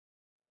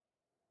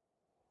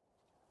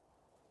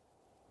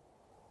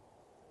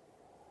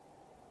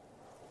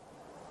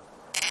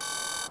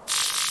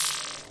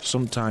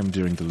Sometime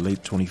during the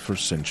late 21st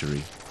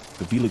century,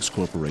 the Felix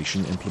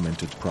Corporation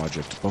implemented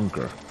Project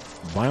Bunker,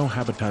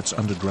 biohabitats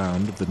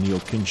underground of the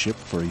neo-kinship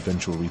for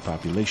eventual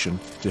repopulation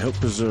to help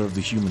preserve the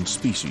human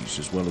species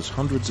as well as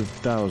hundreds of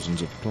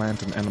thousands of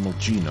plant and animal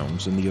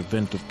genomes in the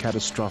event of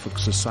catastrophic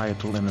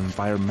societal and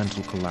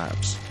environmental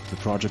collapse. The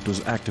project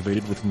was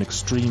activated with an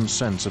extreme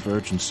sense of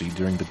urgency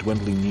during the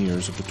dwindling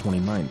years of the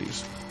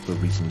 2090s, for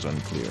reasons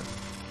unclear.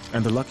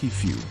 And the lucky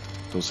few,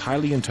 those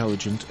highly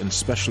intelligent and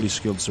specially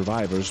skilled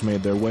survivors,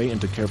 made their way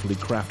into carefully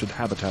crafted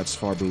habitats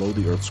far below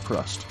the Earth's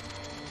crust.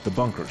 The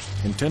bunkers,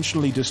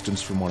 intentionally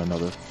distanced from one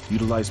another,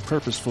 utilized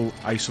purposeful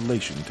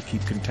isolation to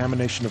keep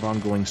contamination of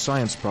ongoing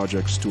science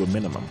projects to a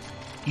minimum.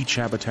 Each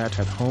habitat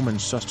had home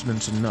and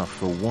sustenance enough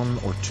for 1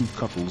 or 2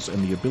 couples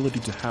and the ability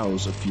to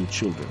house a few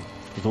children.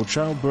 Though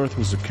childbirth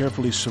was a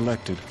carefully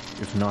selected,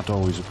 if not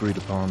always agreed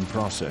upon,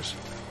 process,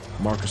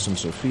 Marcus and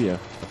Sophia,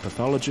 a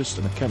pathologist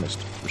and a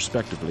chemist,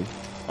 respectively,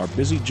 are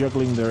busy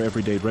juggling their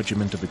everyday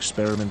regiment of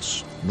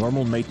experiments,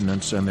 normal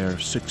maintenance, and their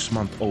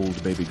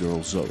 6-month-old baby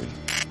girl Zoe.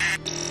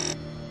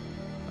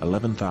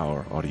 11th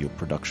Hour Audio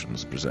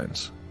Productions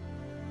presents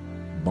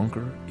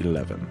Bunker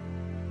 11.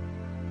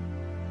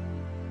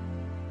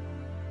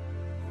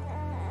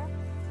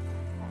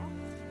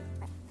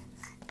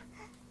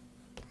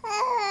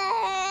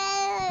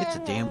 It's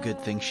a damn good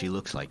thing she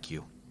looks like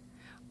you.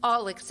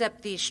 All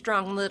except these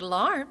strong little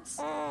arms.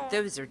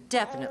 Those are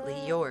definitely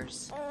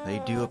yours.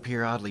 They do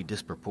appear oddly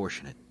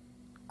disproportionate.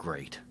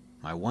 Great.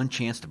 My one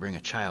chance to bring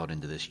a child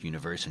into this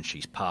universe, and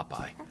she's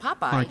Popeye.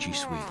 Popeye? Aren't you,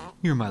 sweetie?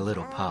 You're my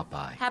little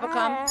Popeye.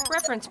 Habicomm,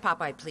 reference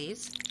Popeye,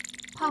 please.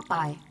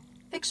 Popeye,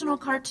 fictional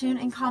cartoon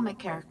and comic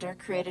character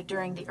created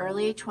during the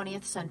early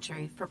 20th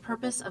century for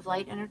purpose of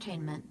light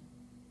entertainment.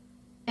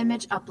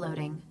 Image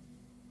uploading.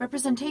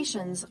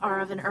 Representations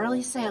are of an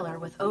early sailor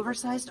with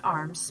oversized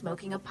arms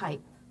smoking a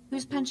pipe,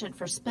 whose penchant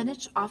for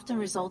spinach often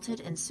resulted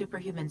in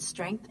superhuman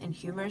strength in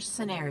humorous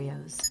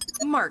scenarios.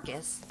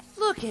 Marcus,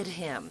 look at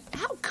him.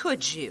 How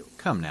could you?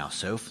 Come now,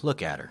 Soph,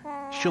 look at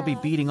her. She'll be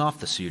beating off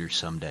the suitors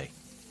someday.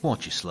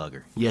 Won't you,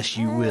 Slugger? Yes,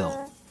 you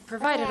will.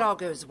 Provided all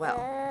goes well.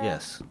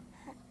 Yes,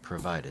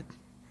 provided.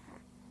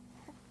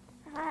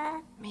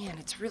 Man,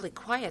 it's really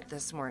quiet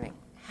this morning.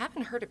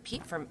 Haven't heard a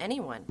peep from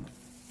anyone.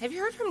 Have you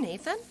heard from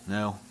Nathan?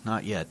 No,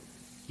 not yet.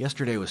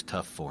 Yesterday was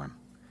tough for him.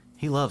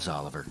 He loves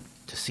Oliver.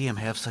 To see him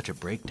have such a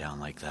breakdown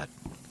like that,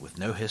 with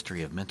no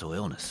history of mental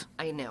illness.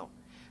 I know.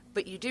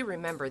 But you do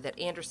remember that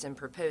Anderson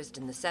proposed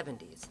in the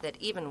 70s that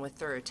even with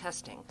thorough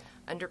testing,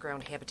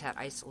 underground habitat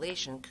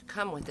isolation could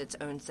come with its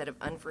own set of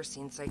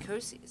unforeseen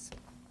psychoses.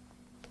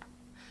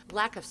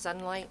 Lack of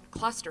sunlight,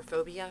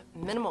 claustrophobia,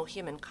 minimal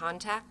human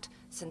contact,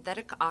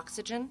 synthetic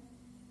oxygen.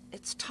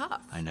 It's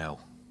tough. I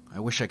know. I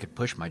wish I could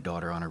push my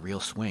daughter on a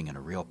real swing in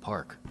a real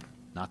park.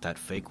 Not that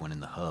fake one in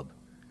the hub.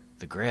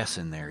 The grass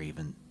in there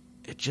even,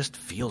 it just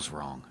feels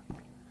wrong.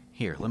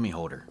 Here, let me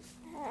hold her.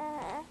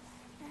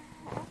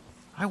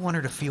 I want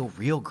her to feel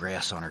real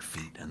grass on her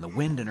feet and the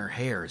wind in her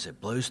hair as it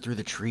blows through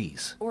the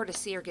trees. Or to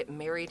see her get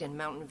married in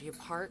Mountain View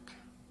Park.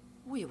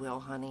 We will,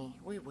 honey.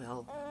 We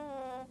will.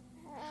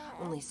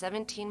 Only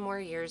 17 more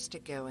years to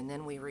go and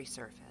then we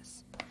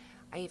resurface.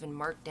 I even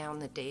marked down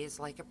the days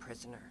like a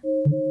prisoner.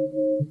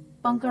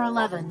 Bunker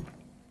 11.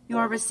 You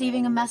are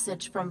receiving a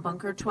message from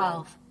Bunker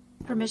 12.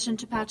 Permission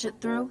to patch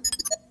it through?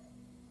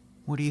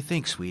 What do you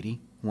think,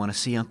 sweetie? Want to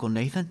see Uncle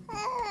Nathan?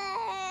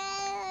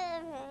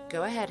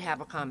 Go ahead,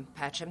 Habicomm.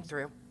 Patch him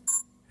through.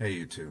 Hey,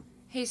 you two.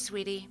 Hey,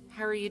 sweetie.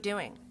 How are you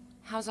doing?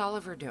 How's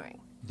Oliver doing?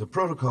 The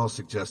protocol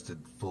suggested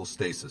full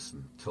stasis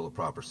until a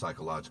proper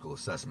psychological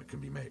assessment can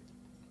be made.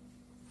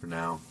 For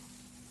now,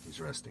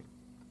 he's resting.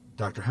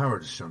 Dr.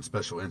 Howard has shown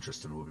special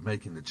interest and will be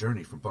making the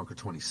journey from Bunker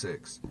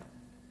 26.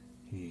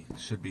 He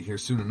should be here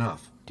soon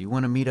enough. Do you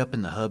want to meet up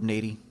in the hub,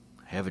 Nady?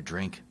 Have a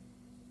drink?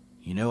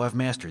 You know I've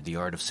mastered the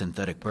art of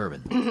synthetic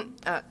bourbon.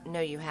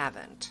 No you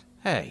haven't.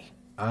 Hey.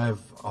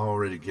 I've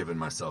already given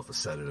myself a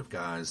sedative,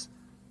 guys.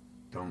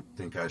 Don't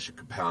think I should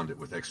compound it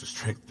with extra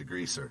strength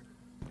degreaser.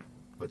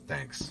 But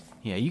thanks.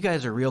 Yeah, you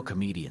guys are real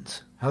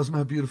comedians. How's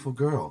my beautiful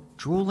girl?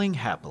 Drooling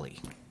happily.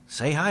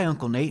 Say hi,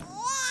 Uncle Nate.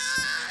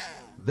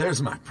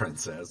 There's my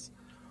princess.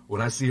 When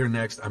I see her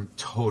next, I'm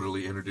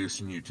totally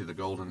introducing you to the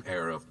golden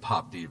era of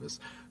pop divas,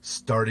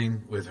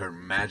 starting with Her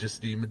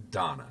Majesty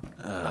Madonna.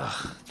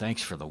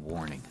 Thanks for the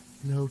warning.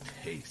 No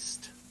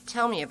taste.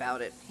 Tell me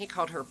about it. He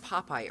called her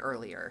Popeye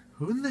earlier.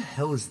 Who in the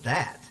hell is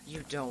that?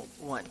 You don't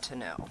want to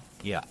know.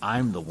 Yeah,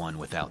 I'm the one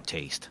without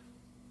taste.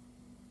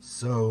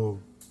 So,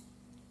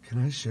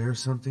 can I share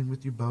something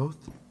with you both?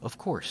 Of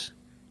course.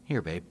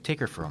 Here, babe, take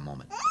her for a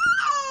moment.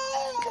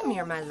 Come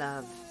here, my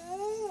love.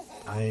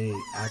 I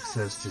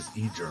accessed his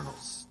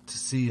e-journals to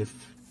see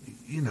if,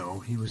 he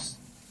was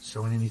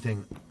showing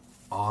anything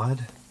odd.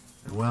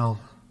 And well,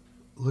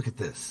 look at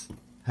this.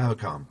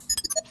 Habicomm,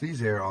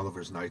 please air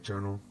Oliver's night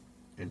journal,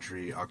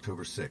 entry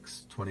October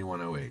 6,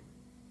 2108.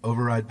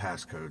 Override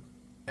passcode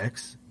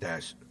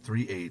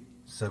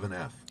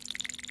X-387F.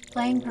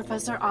 Playing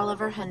Professor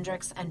Oliver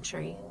Hendricks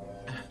entry.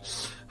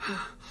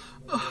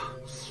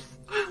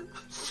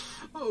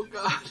 Oh,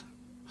 God.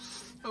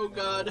 Oh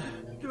God,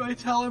 do I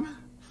tell him?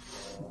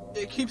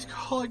 It keeps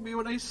calling me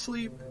when I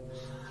sleep.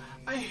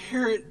 I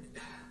hear it.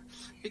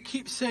 It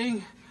keeps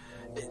saying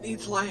it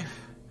needs life.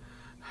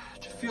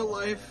 To feel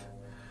life.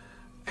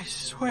 I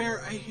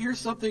swear I hear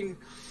something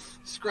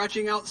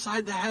scratching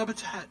outside the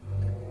habitat.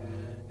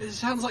 It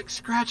sounds like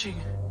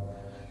scratching.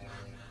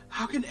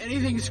 How can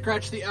anything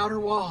scratch the outer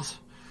walls?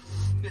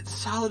 It's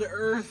solid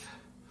earth.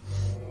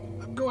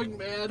 I'm going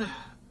mad.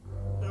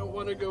 I don't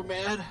want to go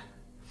mad.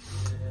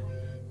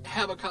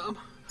 Habicomm.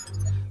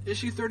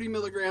 Issue 30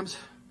 milligrams.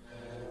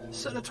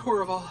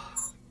 Sedatorval.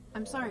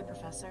 I'm sorry,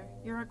 Professor.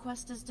 Your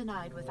request is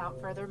denied without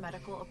further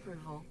medical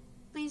approval.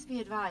 Please be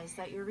advised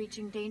that you're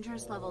reaching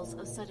dangerous levels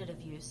of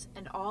sedative use,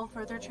 and all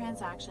further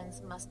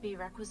transactions must be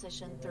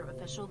requisitioned through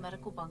official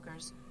medical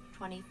bunkers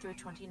 20 through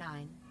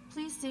 29.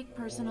 Please seek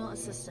personal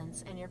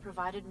assistance in your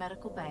provided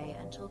medical bay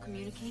until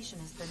communication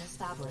has been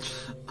established.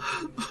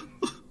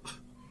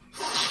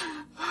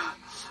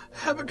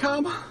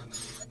 Habicomm.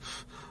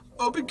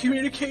 Open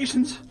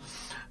communications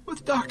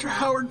with Dr.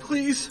 Howard,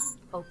 please.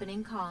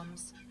 Opening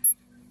comms.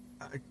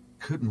 I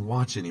couldn't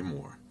watch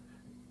anymore.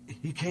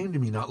 He came to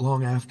me not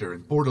long after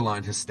in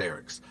borderline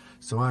hysterics,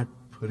 so I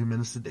put him in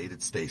a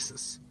sedated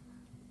stasis.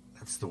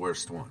 That's the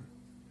worst one.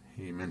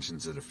 He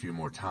mentions it a few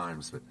more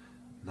times, but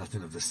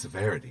nothing of this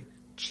severity.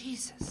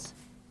 Jesus.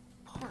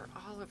 Poor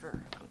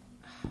Oliver.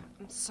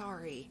 I'm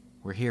sorry.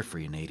 We're here for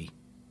you, Nady.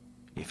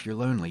 If you're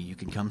lonely, you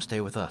can come stay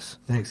with us.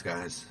 Thanks,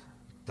 guys.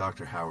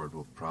 Dr. Howard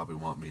will probably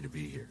want me to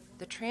be here.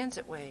 The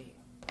transitway,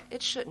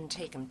 it shouldn't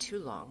take him too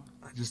long.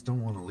 I just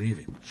don't want to leave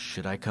him.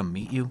 Should I come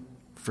meet you?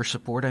 For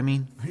support, I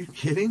mean? Are you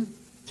kidding?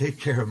 Take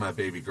care of my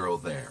baby girl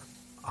there.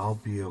 I'll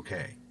be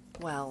okay.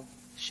 Well,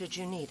 should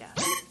you need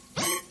us.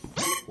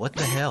 What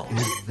the hell?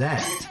 Is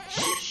that?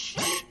 Shh.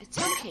 It's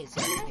okay,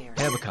 Xavier.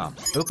 Habicomm,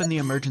 open the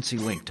emergency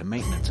link to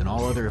maintenance and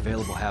all other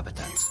available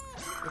habitats.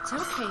 It's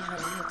okay,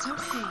 honey. It's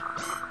okay.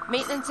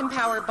 Maintenance and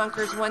power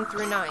bunkers 1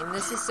 through 9.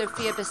 This is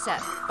Sophia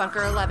Bissett,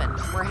 bunker 11.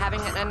 We're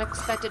having an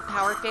unexpected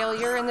power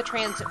failure in the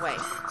transitway.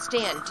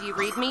 Stan, do you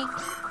read me?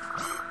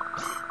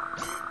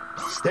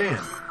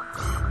 Stan.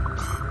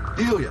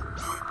 Delia.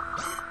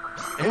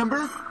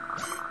 Amber?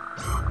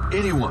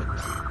 Anyone.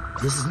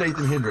 This is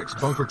Nathan Hendricks,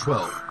 bunker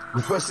 12.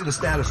 Requesting a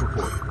status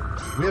report.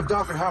 We have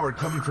Dr. Howard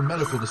coming from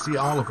medical to see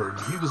Oliver, and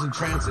he was in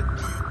transit.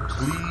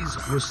 Please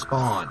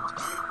respond.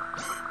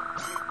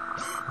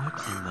 What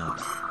in the...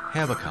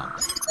 Habicomm,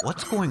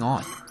 what's going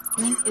on?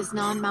 Link is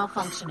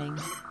non-malfunctioning.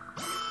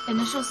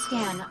 Initial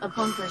scan of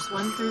bunkers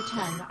 1 through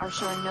 10 are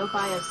showing no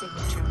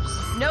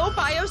biosignatures. No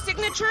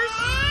biosignatures?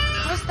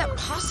 How is that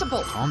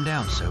possible? Calm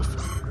down, Soph.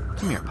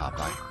 Come here,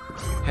 Popeye.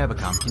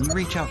 Habicomm, can you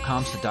reach out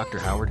comms to Dr.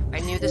 Howard? I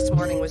knew this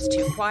morning was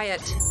too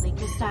quiet. Link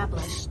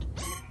established.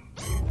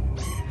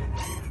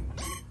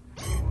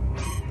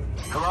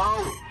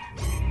 Hello?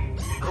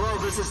 Hello,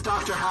 this is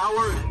Dr.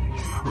 Howard.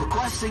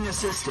 Requesting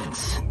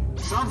assistance.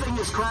 Something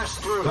has crashed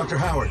through. Dr.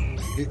 Howard,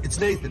 it's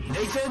Nathan.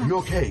 Nathan? You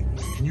okay?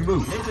 Can you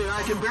move? Nathan,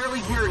 I can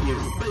barely hear you,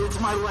 but it's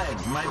my leg.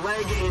 My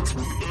leg, it's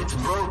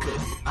broken.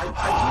 I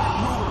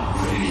can't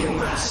move. We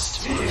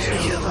must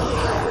give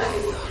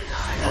alive.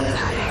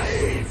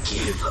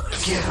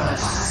 Give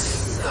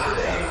us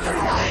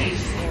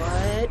life.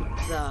 What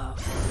the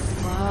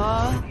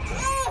fuck?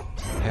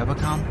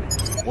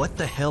 Habicomm, what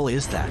the hell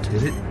is that?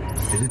 Did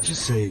it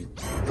just say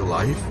the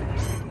life?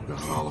 Oh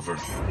God, Oliver.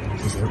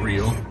 Was that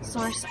real?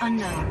 Source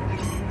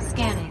unknown.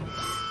 Scanning.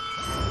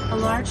 A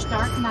large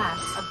dark mass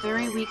of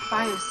very weak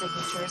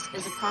biosignatures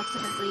is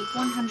approximately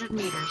 100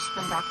 meters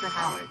from Dr.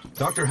 Howard.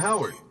 Dr.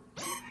 Howard,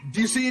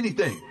 do you see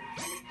anything?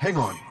 Hang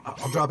on.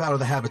 I'll drop out of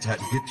the habitat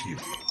and get to you.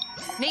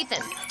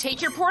 Nathan,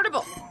 take your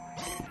portable.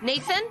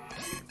 Nathan?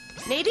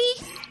 Nady?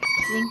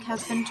 Link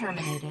has been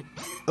terminated.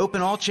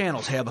 Open all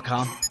channels,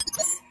 Habicomm.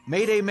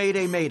 Mayday,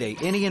 mayday, mayday.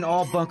 Any and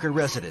all bunker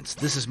residents.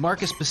 This is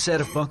Marcus Bissett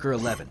of bunker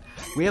 11.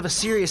 We have a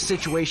serious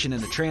situation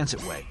in the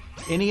transitway.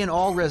 Any and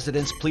all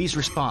residents, please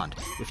respond.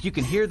 If you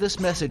can hear this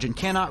message and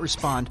cannot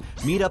respond,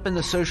 meet up in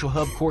the social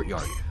hub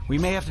courtyard. We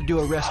may have to do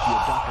a rescue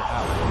of Dr.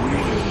 Howard.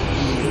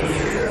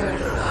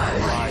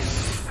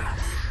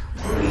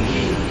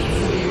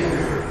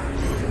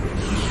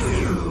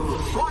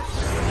 What?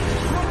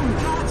 What in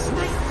God's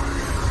name?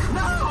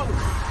 No!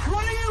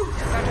 What are you?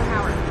 Dr.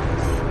 Howard,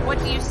 what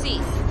do you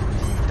see?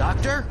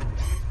 Doctor?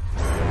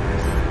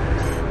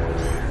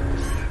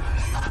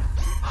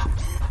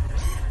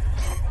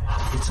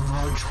 It's a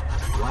large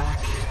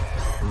black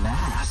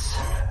mass.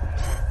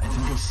 I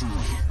think I see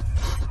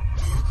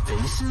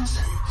faces?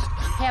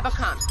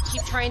 Habicomm,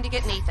 keep trying to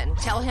get Nathan.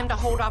 Tell him to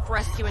hold off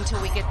rescue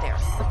until we get there.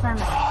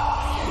 Affirmative.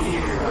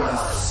 Give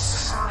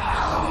us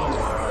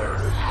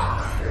Howard.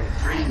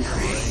 Bring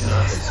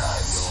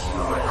us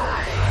your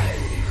life.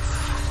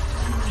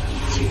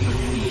 We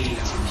need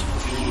to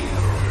feel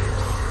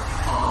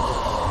all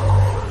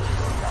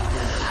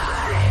the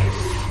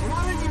life.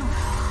 What are you?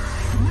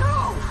 No!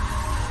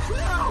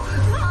 No!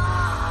 No!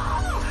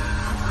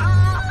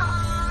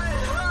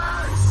 It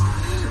hurts!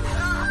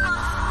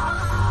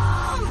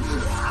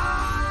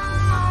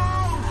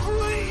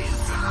 Please!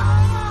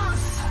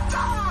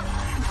 Stop!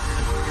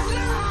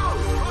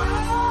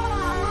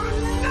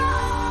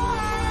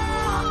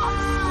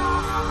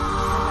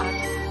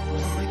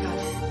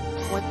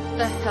 What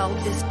the hell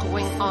is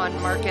going on,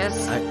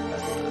 Marcus?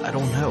 I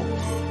don't know.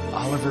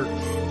 Oliver,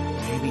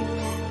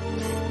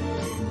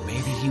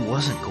 maybe he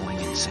wasn't going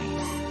insane.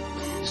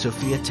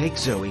 Sophia, take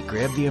Zoe,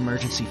 grab the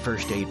emergency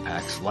first aid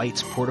packs,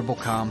 lights, portable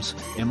comms,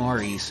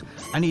 MREs.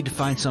 I need to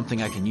find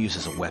something I can use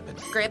as a weapon.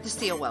 Grab the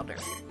steel welder.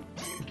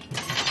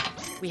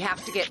 We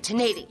have to get to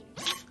Nady.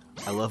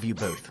 I love you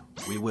both.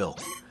 We will.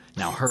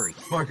 Now hurry.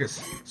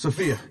 Marcus,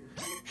 Sophia,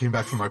 came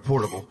back from my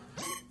portable.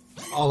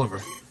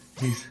 Oliver,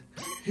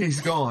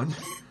 he's gone.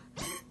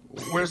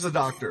 Where's the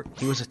doctor?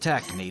 He was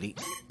attacked, Nady,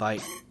 by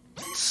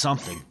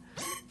something.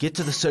 Get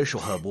to the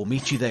social hub. We'll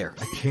meet you there.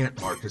 I can't,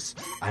 Marcus.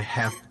 I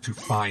have to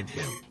find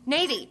him.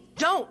 Nady,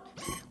 don't!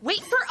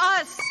 Wait for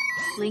us!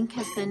 Link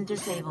has been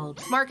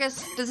disabled.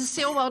 Marcus, does the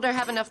steel welder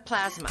have enough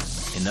plasma?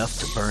 Enough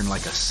to burn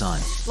like a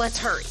sun. Let's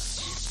hurry.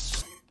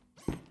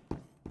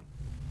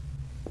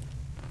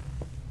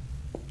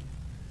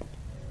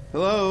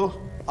 Hello?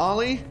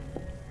 Ollie?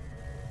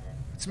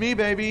 It's me,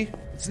 baby.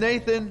 It's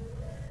Nathan.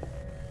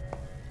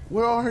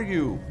 Where are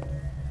you?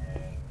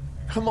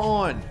 Come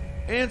on.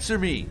 Answer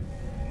me.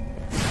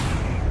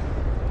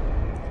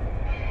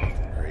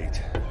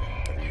 Great.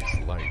 Gotta use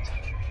the light.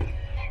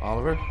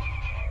 Oliver?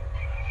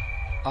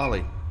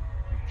 Ollie,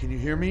 can you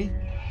hear me?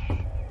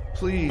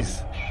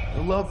 Please. I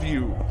love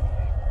you.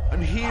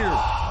 I'm here. We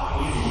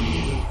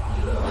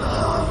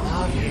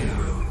love you.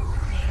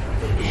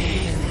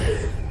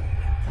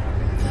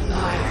 The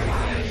life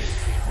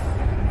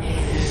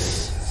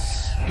is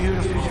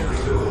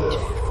beautiful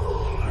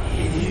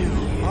in you.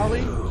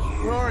 Ollie,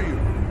 where are you?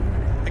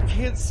 I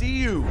can't see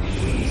you.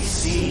 We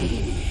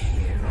see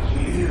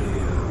you.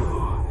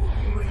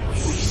 We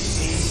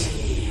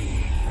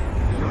see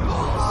your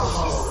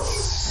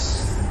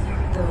pulse,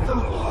 the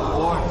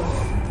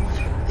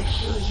warmth, the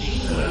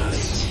heat.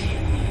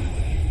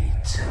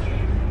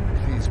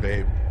 Please,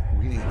 babe,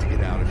 we need to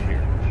get out of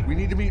here. We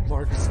need to meet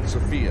Marcus and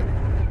Sophia.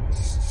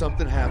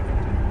 Something happened.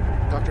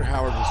 Dr.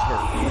 Howard was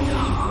hurt.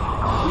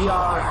 We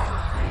are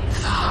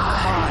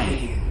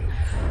fine.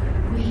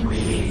 We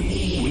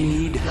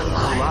need the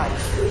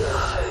life.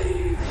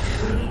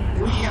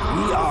 We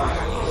are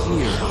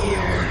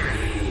here.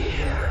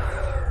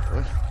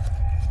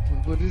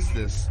 What is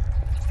this?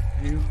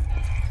 You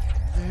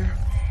there?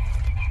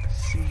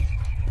 See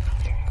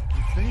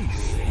your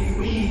face.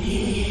 We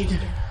need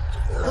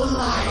the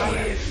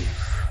life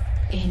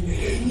in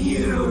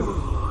you.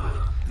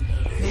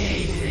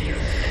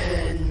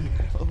 Nathan.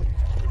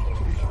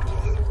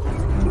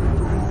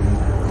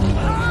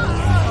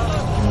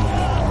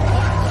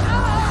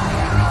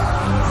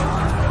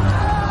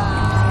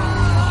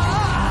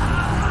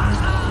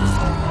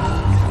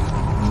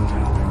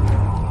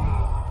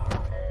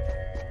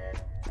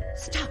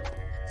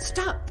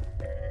 Stop.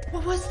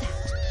 What was that?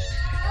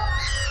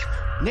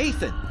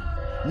 Nathan!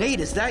 Nate,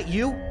 is that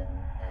you?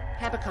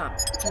 Habicomm,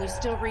 can you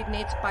still read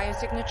Nate's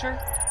biosignature?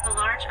 The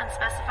large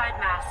unspecified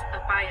mass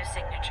of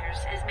biosignatures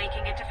is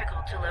making it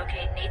difficult to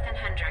locate Nathan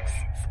Hendricks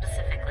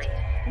specifically.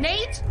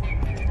 Nate?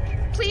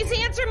 Please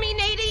answer me,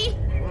 Nady!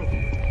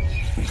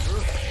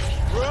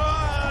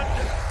 Run!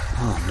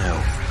 Oh,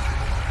 no.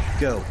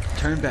 Go.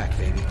 Turn back,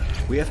 baby.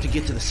 We have to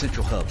get to the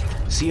central hub.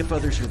 See if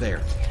others are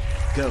there.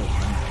 Go.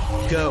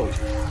 Go.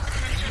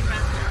 Attention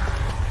residents.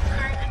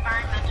 Current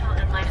environmental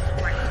and life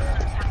support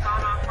systems have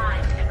gone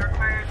offline and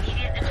require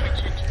immediate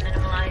attention to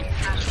minimize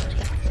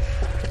casualties.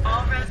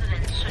 All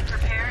residents should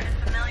prepare and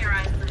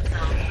familiarize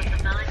themselves with the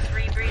Melix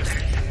rebreather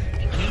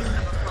in case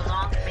of a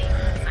prolonged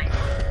maintenance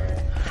cycle.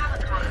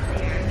 Habicomm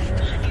is here,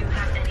 should you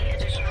have any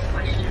additional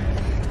questions.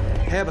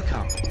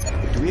 Habicomm,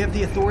 do we have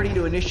the authority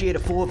to initiate a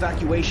full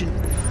evacuation?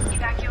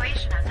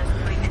 Evacuation at this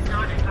point is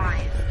not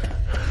advised.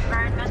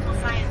 Environmental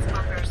science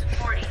bunkers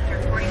 40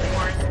 through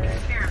 44's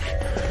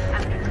experiments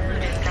have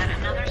concluded that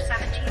another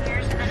 17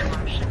 years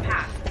minimum should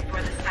pass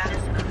before the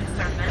status of the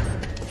surface,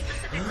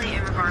 specifically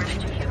in regard to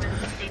human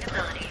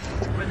sustainability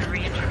or the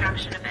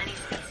reintroduction of any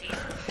species,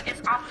 is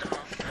optimal.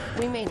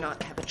 We may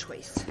not have a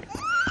choice.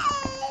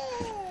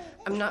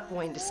 I'm not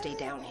going to stay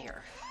down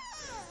here.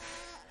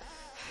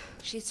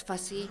 She's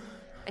fussy.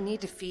 I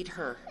need to feed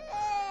her.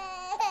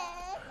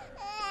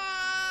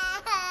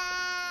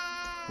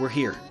 We're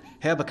here.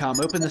 Habicomm,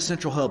 open the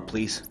central hub,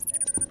 please.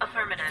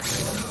 Affirmative.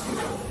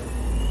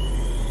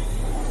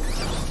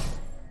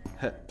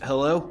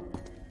 Hello?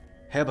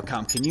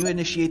 Habicomm, can you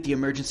initiate the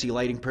emergency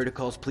lighting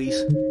protocols,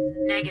 please?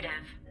 Negative.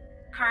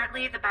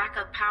 Currently, the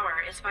backup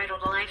power is vital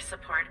to life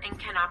support and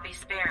cannot be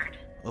spared.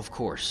 Of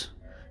course.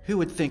 Who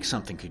would think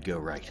something could go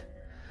right?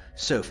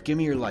 Soph, give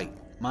me your light.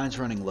 Mine's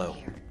running low.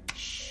 Here.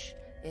 Shh.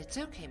 It's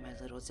okay, my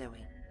little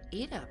Zoe.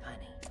 Eat up,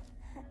 honey.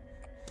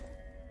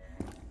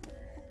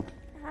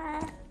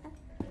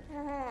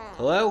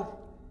 Hello?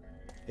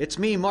 It's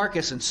me,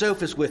 Marcus, and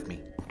Soph is with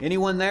me.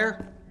 Anyone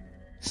there?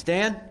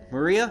 Stan?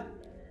 Maria?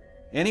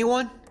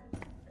 Anyone?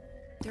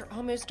 They're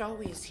almost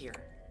always here.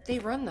 They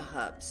run the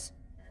hubs.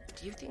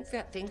 Do you think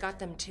that thing got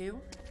them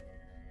too?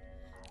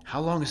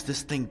 How long has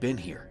this thing been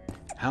here?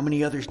 How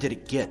many others did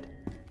it get?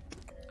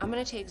 I'm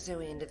gonna take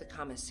Zoe into the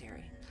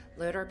commissary.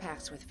 Load our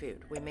packs with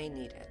food. We may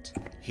need it.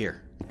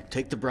 Here.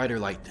 take the brighter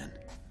light then.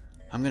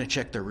 I'm gonna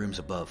check their rooms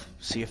above,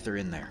 see if they're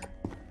in there.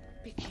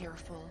 Be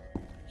careful.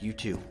 You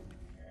too.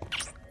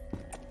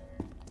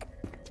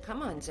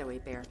 Come on, Zoe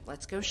Bear.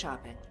 Let's go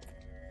shopping.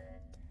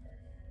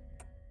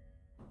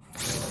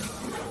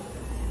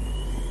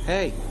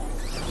 Hey,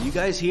 you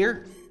guys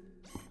here?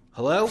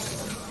 Hello?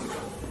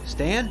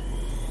 Stan?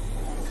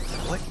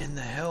 What in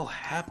the hell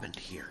happened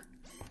here?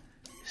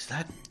 Is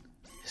that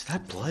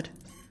blood?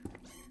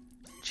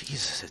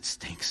 Jesus, it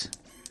stinks.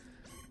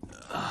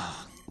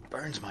 Ugh,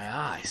 burns my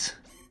eyes.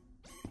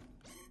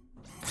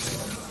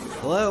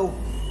 Hello?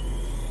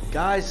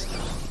 Guys,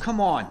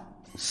 come on.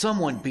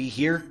 Someone be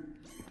here.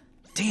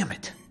 Damn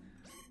it.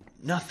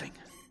 Nothing.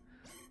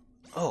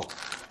 Oh,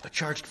 a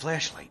charged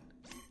flashlight.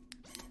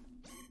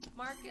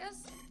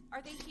 Marcus,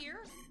 are they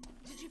here?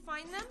 Did you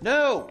find them?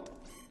 No!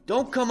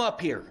 Don't come up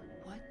here.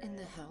 What in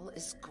the hell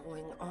is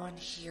going on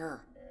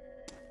here?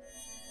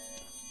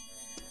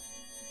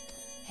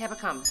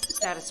 Habicomm,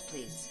 status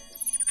please.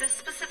 This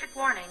specific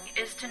warning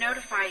is to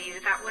notify you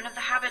that one of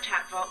the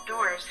Habitat Vault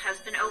doors has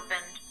been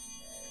opened.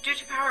 Due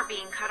to power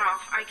being cut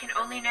off, I can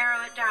only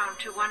narrow it down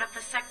to one of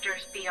the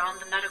sectors beyond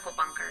the medical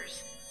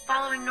bunkers.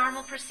 Following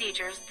normal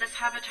procedures, this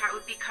habitat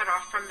would be cut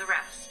off from the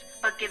rest.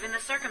 But given the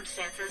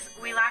circumstances,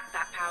 we lack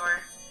that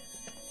power.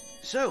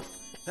 Soph,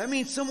 that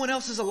means someone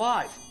else is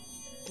alive.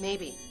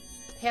 Maybe.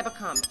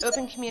 Habicomm,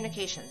 open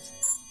communications.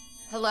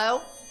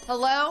 Hello?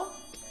 Hello?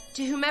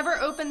 To whomever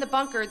opened the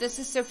bunker, this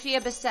is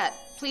Sophia Bissett.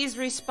 Please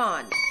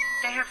respond.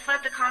 They have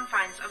fled the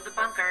confines of the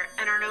bunker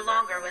and are no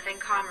longer within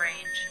comm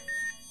range.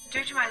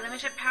 Due to my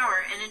limited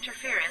power and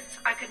interference,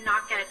 I could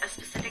not get a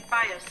specific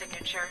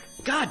biosignature.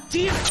 God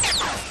damn it!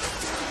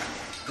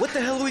 What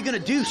the hell are we gonna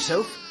do,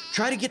 Soph?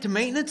 Try to get to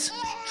maintenance?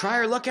 Try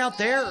our luck out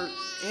there? Or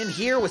in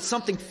here with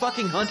something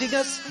fucking hunting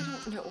us? I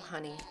don't know,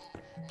 honey.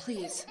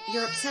 Please,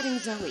 you're upsetting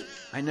Zoe.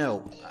 I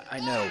know. I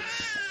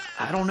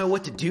don't know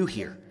what to do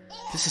here.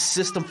 This is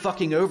system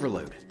fucking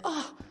overload.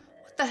 Oh,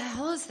 what the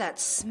hell is that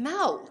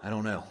smell? I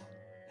don't know.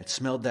 It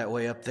smelled that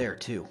way up there,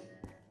 too.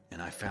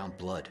 And I found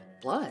blood.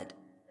 Blood?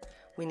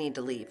 We need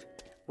to leave.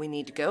 We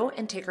need to go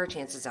and take our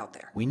chances out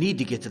there. We need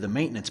to get to the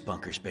maintenance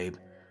bunkers, babe.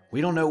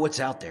 We don't know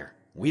what's out there.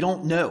 We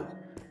don't know.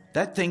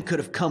 That thing could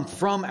have come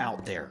from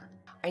out there.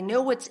 I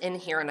know what's in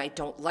here and I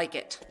don't like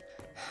it.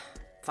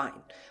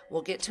 Fine.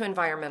 We'll get to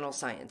environmental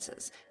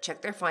sciences.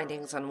 Check their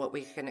findings on what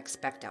we can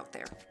expect out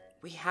there.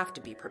 We have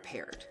to be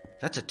prepared.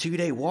 That's a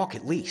 2-day walk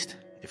at least.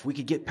 If we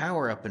could get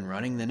power up and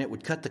running, then it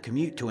would cut the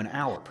commute to an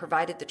hour.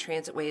 Provided the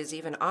transitway is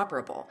even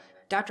operable.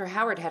 Dr.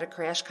 Howard had a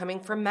crash coming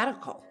from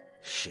medical.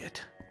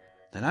 Shit.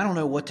 Then I don't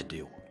know what to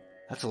do.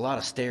 That's a lot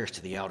of stairs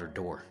to the outer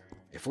door.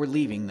 If we're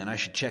leaving, then I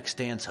should check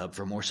Stan's hub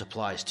for more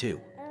supplies,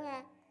 too.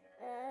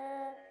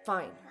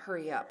 Fine,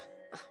 hurry up.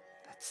 Ugh,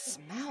 that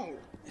smell.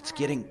 It's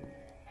getting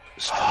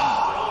stronger.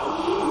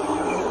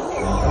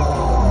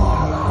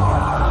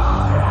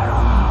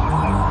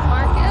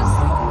 Marcus?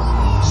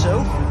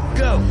 So,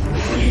 go!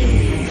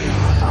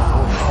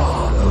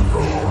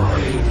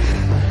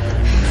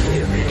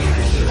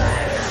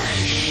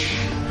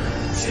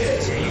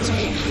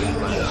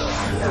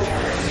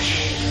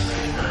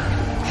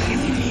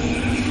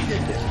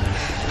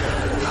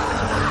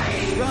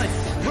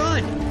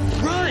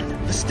 Run!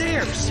 The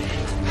stairs!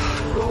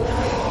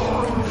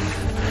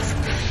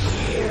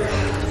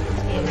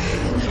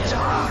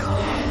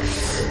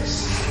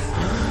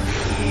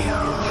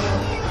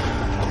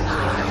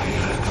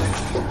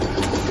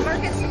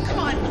 Marcus, come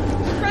on.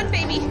 Run,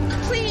 baby.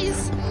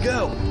 Please.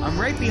 Go! I'm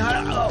right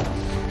behind. Oh!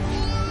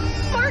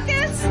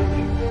 Marcus!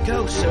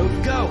 Go, Soph,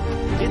 go!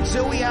 Get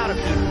Zoe out of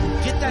here!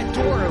 Get that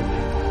door open!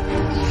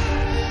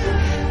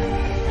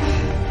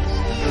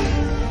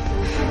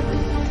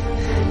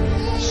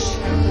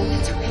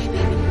 It's okay,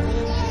 baby.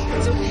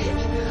 It's okay.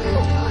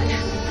 Oh, God.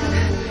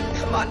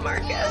 Come on,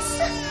 Marcus.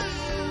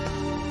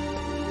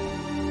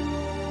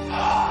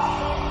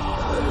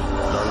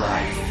 The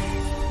life.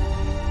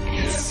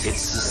 It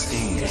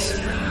sustains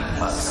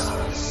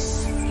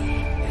us.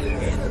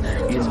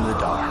 In the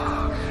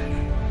dark.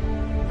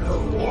 The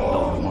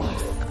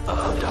warmth of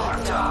the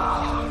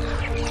dark.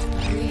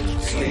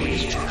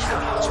 Strange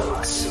come to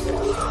us.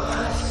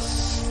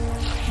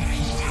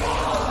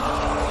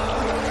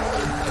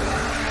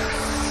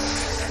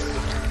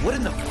 What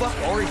in the fuck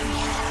are you?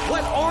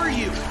 What are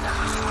you?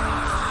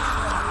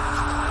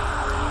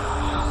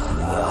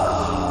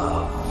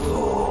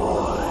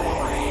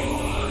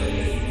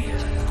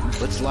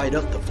 Let's light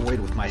up the void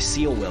with my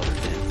seal welder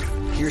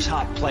then. Here's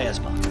hot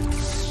plasma.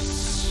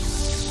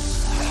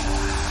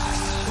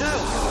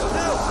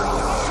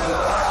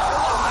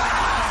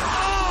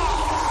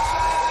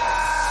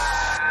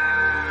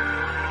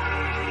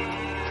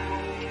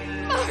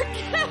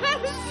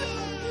 Marcus!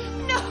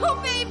 No,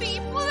 baby,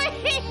 please!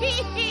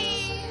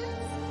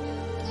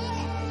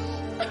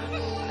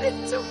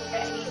 It's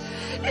okay.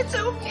 It's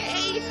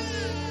okay.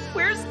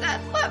 Where's that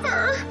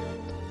lever?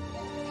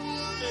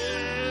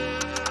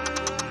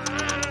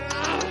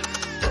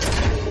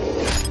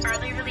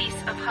 Early release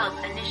of hub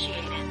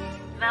initiated.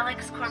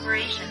 Velix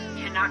Corporation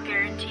can cannot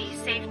guarantee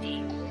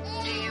safety.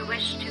 Do you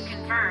wish to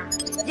confirm?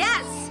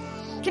 Yes!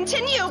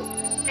 Continue!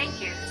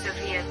 Thank you,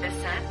 Sophia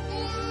Bissett.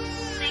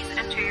 Please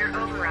enter your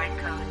override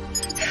code.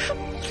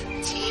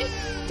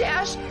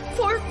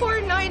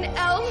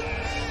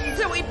 T-449L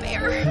Zoe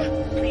Bear.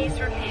 Please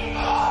repeat.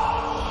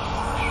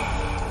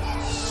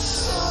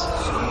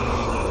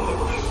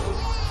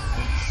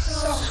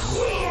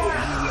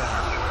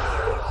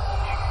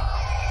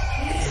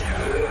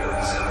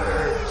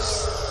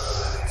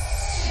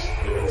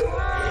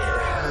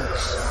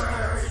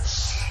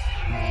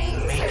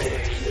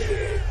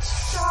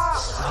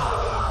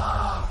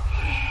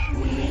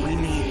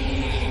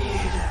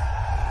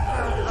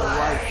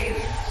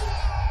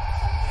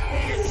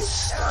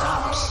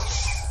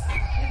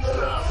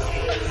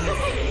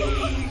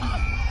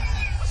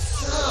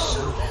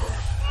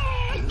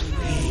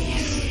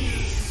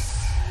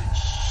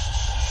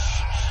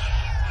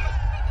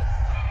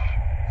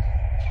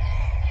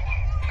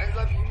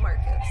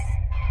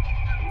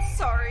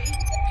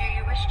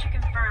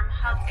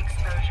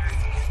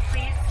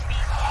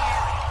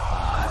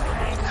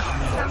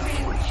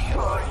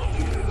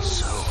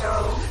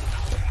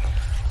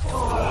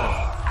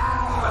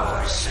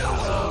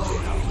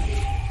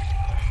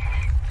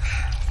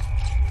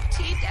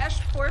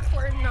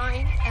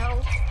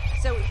 T-449L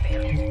Zoe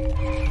Bear.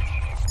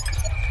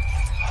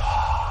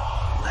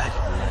 Let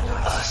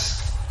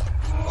us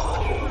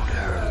hold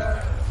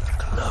her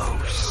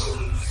close.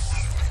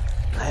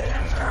 Let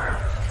her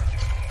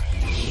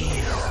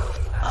heal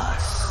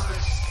us.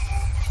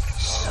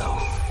 So,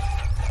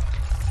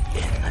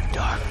 in the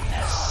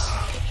darkness.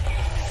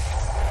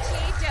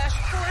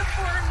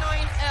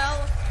 T-449L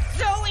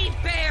Zoe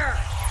Bear.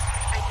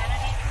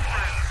 Identity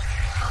confirmed.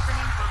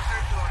 Opening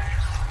bunker doors.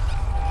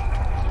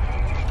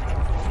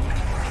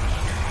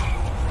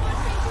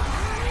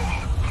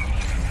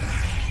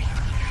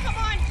 Come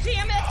on,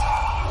 damn it!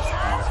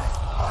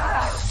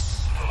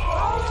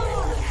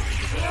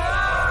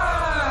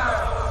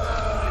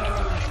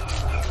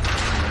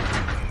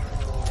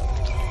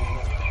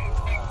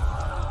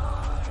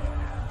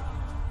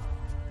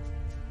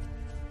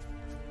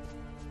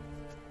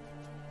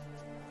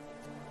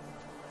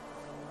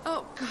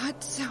 Oh,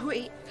 God,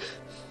 Zoe.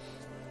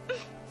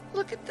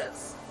 Look at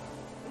this.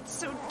 It's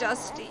so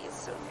dusty,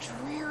 so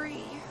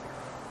dreary.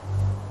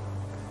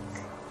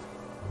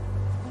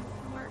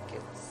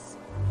 Marcus.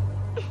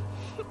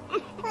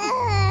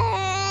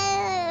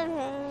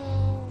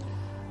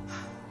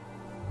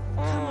 Come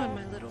on,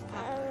 my little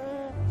puppy.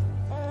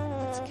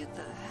 Let's get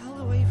the hell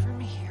away from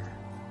here.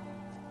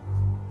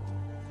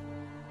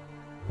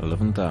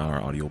 11th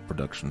Hour Audio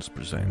Productions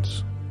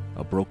presents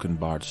a Broken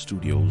Bard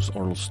Studios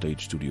Aural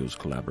Stage Studios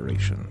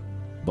collaboration.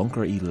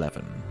 Bunker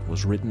 11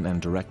 was written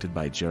and directed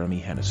by Jeremy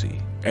Hennessy,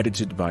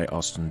 edited by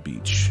Austin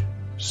Beach,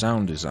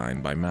 sound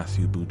design by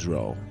Matthew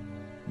Boudreau,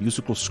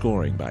 musical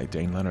scoring by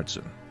Dayn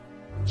Leonardson,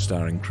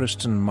 starring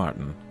Kristin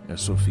Martin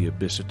as Sophia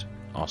Bissett,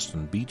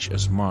 Austin Beach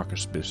as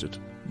Marcus Bissett,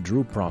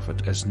 Drew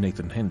Profit as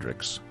Nathan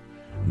Hendricks,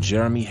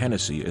 Jeremy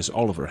Hennessy as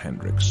Oliver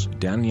Hendricks,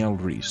 Danielle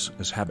Ries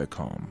as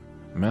Habicomm,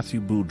 Matthew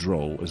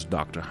Boudreau as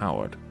Dr.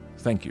 Howard.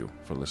 Thank you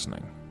for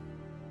listening.